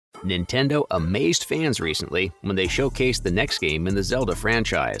Nintendo amazed fans recently when they showcased the next game in the Zelda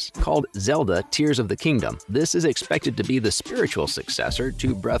franchise. Called Zelda Tears of the Kingdom, this is expected to be the spiritual successor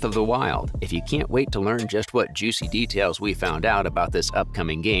to Breath of the Wild. If you can't wait to learn just what juicy details we found out about this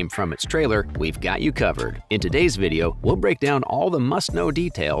upcoming game from its trailer, we've got you covered. In today's video, we'll break down all the must-know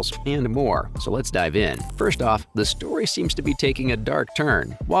details and more, so let's dive in. First off, the story seems to be taking a dark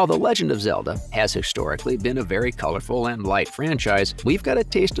turn. While The Legend of Zelda has historically been a very colorful and light franchise, we've got a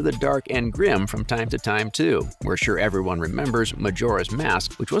taste of the dark and grim from time to time too. We're sure everyone remembers Majora's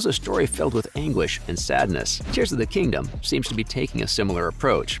Mask, which was a story filled with anguish and sadness. Tears of the Kingdom seems to be taking a similar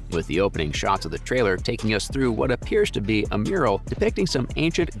approach, with the opening shots of the trailer taking us through what appears to be a mural depicting some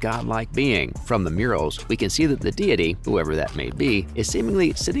ancient godlike being. From the murals, we can see that the deity, whoever that may be, is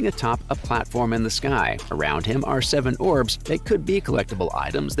seemingly sitting atop a platform in the sky. Around him are 7 orbs that could be collectible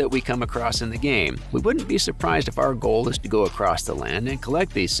items that we come across in the game. We wouldn't be surprised if our goal is to go across the land and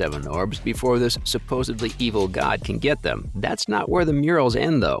collect these 7 orbs before this supposedly evil god can get them. That's not where the murals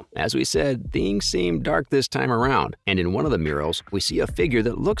end though. As we said, things seem dark this time around, and in one of the murals, we see a figure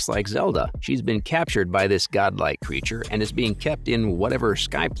that looks like Zelda. She's been captured by this godlike creature and is being kept in whatever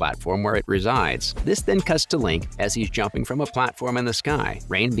sky platform where it resides. This then cuts to Link as he's jumping from a platform in the sky.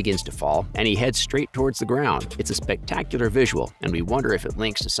 Rain begins to fall, and he heads straight towards the ground. It's a spectacular visual, and we wonder if it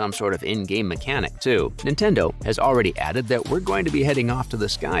links to some sort of in-game mechanic too. Nintendo has already added that we're going to be heading off to the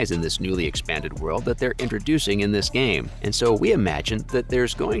skies in this newly expanded world that they're introducing in this game, and so we imagine that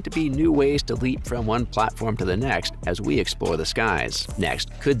there's going to be new ways to leap from one platform to the next as we explore the skies. Next,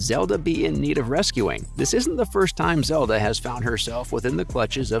 could Zelda be in need of rescuing? This isn't the first time Zelda has found herself within the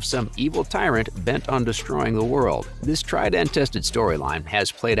clutches of some evil tyrant bent on destroying the world. This tried and tested storyline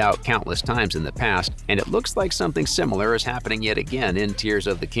has played out countless times in the past, and it looks like something similar is happening yet again in Tears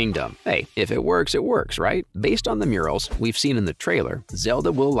of the Kingdom. Hey, if it works, right? Based on the murals we've seen in the trailer,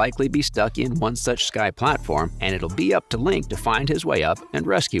 Zelda will likely be stuck in one such sky platform, and it'll be up to Link to find his way up and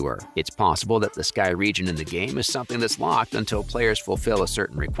rescue her. It's possible that the sky region in the game is something that's locked until players fulfill a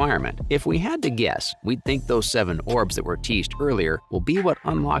certain requirement. If we had to guess, we'd think those 7 orbs that were teased earlier will be what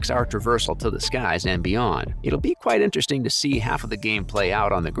unlocks our traversal to the skies and beyond. It'll be quite interesting to see half of the game play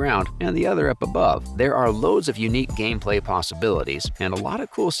out on the ground and the other up above. There are loads of unique gameplay possibilities and a lot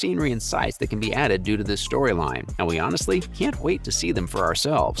of cool scenery and sights that can be added due to this storyline, and we honestly can't wait to see them for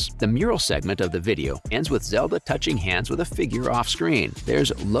ourselves. The mural segment of the video ends with Zelda touching hands with a figure off-screen.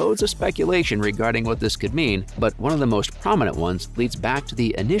 There's loads of speculation regarding what this could mean, but one of the most prominent ones leads back to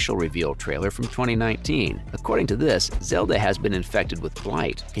the initial reveal trailer from 2019. According to this, Zelda has been infected with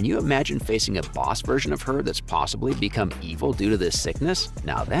blight. Can you imagine facing a boss version of her that's possibly become evil due to this sickness?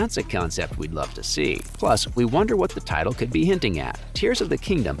 Now that's a concept we'd love to see. Plus, we wonder what the title could be hinting at. Tears of the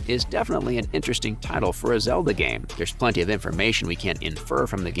Kingdom is definitely an interesting title for a Zelda game. There's plenty of information we can infer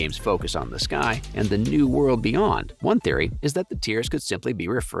from the game's focus on the sky and the new world beyond. One theory is that the tears could simply be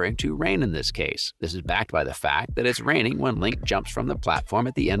referring to rain in this case. This is backed by the fact that it's raining when Link jumps from the platform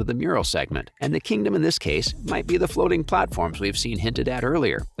at the end of the mural segment, and the kingdom in this case might be the floating platforms we've seen hinted at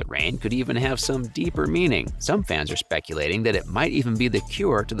earlier. The rain could even have some deeper meaning. Some fans are speculating that it might even be the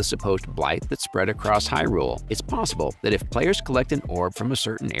cure to the supposed blight that spread across Hyrule. It's possible that if players collect an orb from a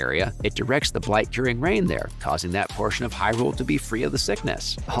certain area, it directs the blight-curing rain there, causing that portion of Hyrule to be free of the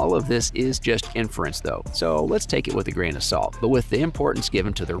sickness. All of this is just inference though, so let's take it with a grain of salt. But with the importance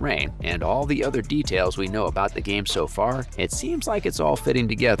given to the rain and all the other details we know about the game so far, it seems like it's all fitting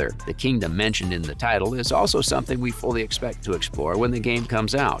together. The kingdom mentioned in the title is also something we fully expect to explore when the game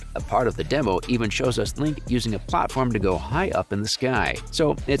comes out. A part of the demo even shows us Link using a platform to go high up in the sky.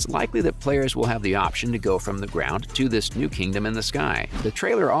 So it's likely that players will have the option to go from the ground to this new kingdom in the sky. The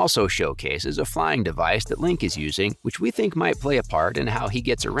trailer also showcases a flying device that Link is using, which we think might play a part in how he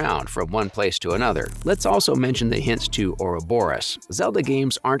gets around from one place to another. Let's also mention the hints to Ouroboros. Zelda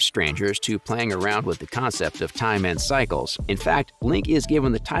games aren't strangers to playing around with the concept of time and cycles. In fact, Link is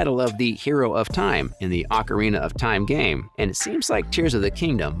given the title of the Hero of Time in the Ocarina of Time game, and it seems like Tears of the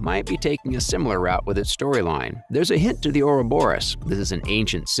Kingdom might be taking a similar route with its storyline. There's a hint to the Ouroboros. This is an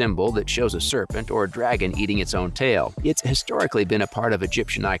ancient symbol that shows a serpent or a dragon eating its own tail. It's historically been a part of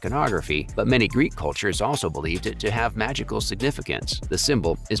Egyptian iconography, but many Greek cultures also believed it to have magical significance. The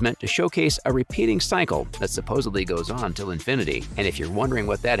symbol is meant to showcase a repeating cycle that supposedly goes on till infinity. And if you're wondering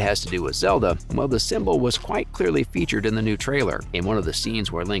what that has to do with Zelda, well, the symbol was quite clearly featured in the new trailer. In one of the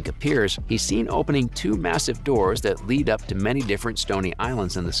scenes where Link appears, he's seen opening 2 massive doors that lead up to many different stony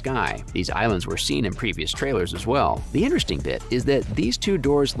islands in the sky. These islands were seen in previous trailers as well. The interesting bit is that these 2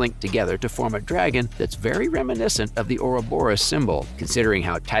 doors link together to form a dragon that's very reminiscent of the Ouroboros symbol. Considering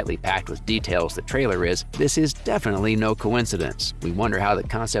how tightly packed with details the trailer is, this is definitely no coincidence. We we wonder how the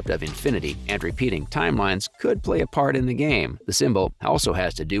concept of infinity and repeating timelines could play a part in the game. The symbol also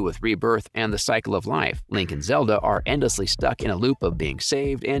has to do with rebirth and the cycle of life. Link and Zelda are endlessly stuck in a loop of being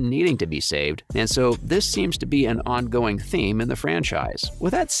saved and needing to be saved, and so this seems to be an ongoing theme in the franchise.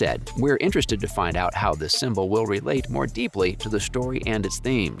 With that said, we're interested to find out how this symbol will relate more deeply to the story and its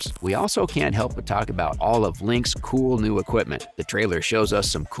themes. We also can't help but talk about all of Link's cool new equipment. The trailer shows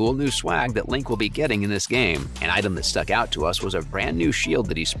us some cool new swag that Link will be getting in this game. An item that stuck out to us was a brand new shield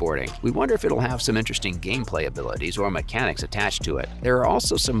that he's sporting. We wonder if it'll have some interesting gameplay abilities or mechanics attached to it. There are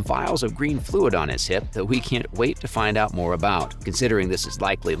also some vials of green fluid on his hip that we can't wait to find out more about. Considering this is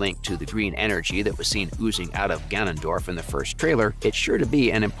likely linked to the green energy that was seen oozing out of Ganondorf in the first trailer, it's sure to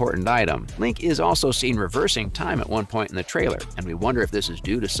be an important item. Link is also seen reversing time at one point in the trailer, and we wonder if this is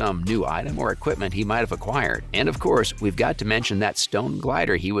due to some new item or equipment he might have acquired. And of course, we've got to mention that stone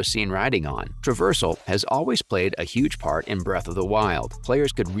glider he was seen riding on. Traversal has always played a huge part in Breath of the Wild.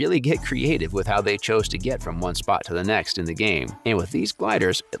 Players could really get creative with how they chose to get from one spot to the next in the game. And with these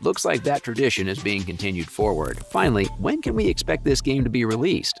gliders, it looks like that tradition is being continued forward. Finally, when can we expect this game to be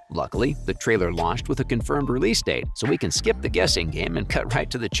released? Luckily, the trailer launched with a confirmed release date, so we can skip the guessing game and cut right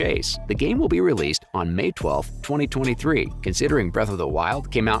to the chase. The game will be released on May 12, 2023. Considering Breath of the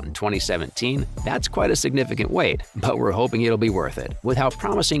Wild came out in 2017, that's quite a significant wait, but we're hoping it'll be worth it. With how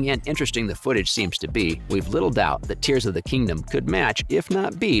promising and interesting the footage seems to be, we've little doubt that Tears of the Kingdom could match, if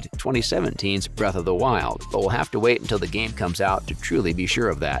not beat, 2017's Breath of the Wild, but we'll have to wait until the game comes out to truly be sure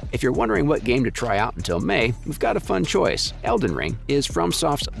of that. If you're wondering what game to try out until May, we've got a fun choice. Elden Ring is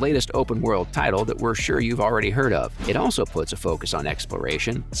FromSoft's latest open-world title that we're sure you've already heard of. It also puts a focus on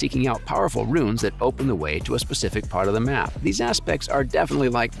exploration, seeking out powerful runes that open the way to a specific part of the map. These aspects are definitely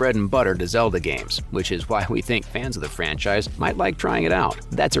like bread and butter to Zelda games, which is why we think fans of the franchise might like trying it out.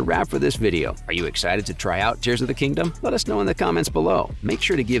 That's a wrap for this video. Are you excited to try out Tears of the Kingdom? Let us know in the comments below. Make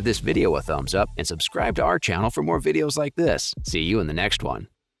sure to give this video a thumbs up and subscribe to our channel for more videos like this. See you in the next one.